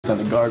On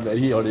the guard, man,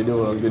 he already knew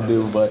what I was gonna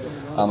do. But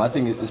I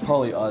think it's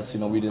probably us.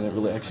 We didn't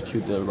really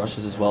execute the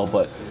rushes as well.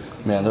 But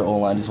man, their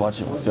O-line, just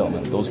watching on film,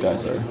 man, those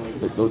guys are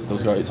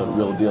the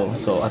real deal.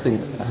 So I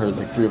think I heard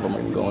like 3 of them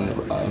are gonna go in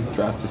the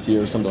draft this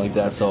year or something like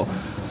that. So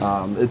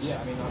it's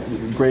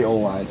great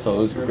O-line. So it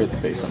was great to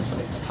face them. So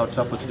how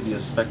tough was it to be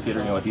a spectator,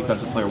 a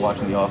defensive player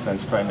watching the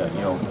offense, trying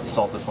to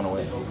salt this one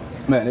away?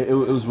 Man, it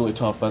was really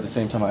tough, but at the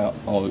same time,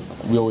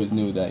 we always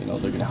knew that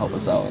they're gonna help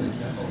us out,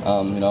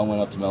 and I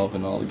went up to Melvin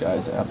and all the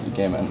guys after the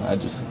game, and I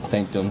just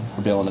thanked them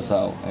for bailing us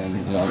out, and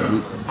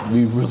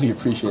we really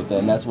appreciate that,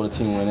 and that's what a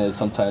team win is.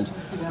 Sometimes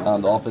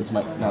the offense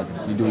might not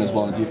be doing as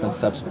well, and the defense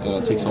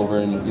takes over,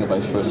 and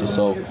vice versa.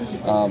 So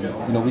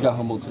we got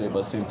humbled today, but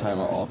at the same time,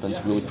 our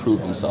offense really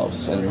proved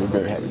themselves, and we're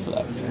very happy for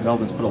that.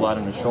 Melvin's put a lot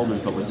on his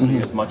shoulders, but was today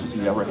as much as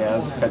he ever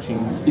has catching?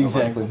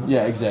 Exactly.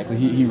 Yeah, exactly.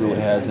 He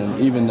really has, and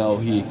even though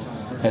he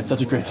had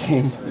such a great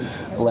game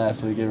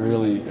last week, it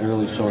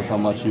really shows how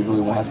much he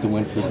really wants to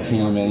win for his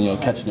team,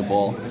 and catching the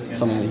ball,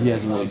 something that he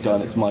hasn't really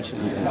done as much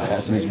in the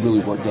past, and he's really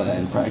worked on it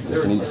in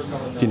practice, and he's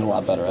getting a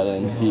lot better at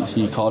it, and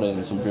he caught it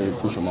in some very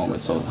crucial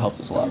moments, so it helped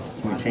us a lot.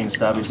 Can we change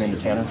Stabby's name to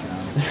Tanner?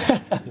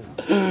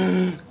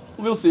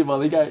 We'll see, but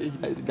he got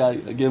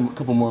give him a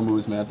couple more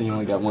moves, man. I think he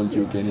only got 1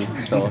 juke in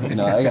him, so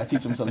I got to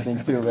teach him some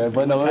things too, man.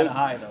 But no, kind of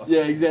high though.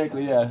 Yeah,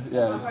 exactly. Yeah.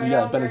 He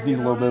got to bend his knees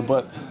a little bit,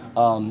 but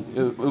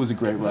it was a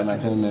great run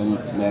at him, and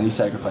man, he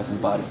sacrificed his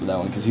body for that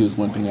one because he was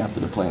limping after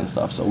the play and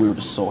stuff. So we were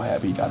just so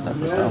happy he got that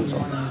first down. So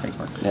thanks,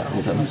 Mark. Yeah,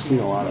 I've seen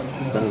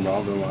been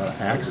involved in a lot of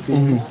hack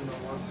schemes.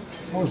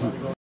 What was it?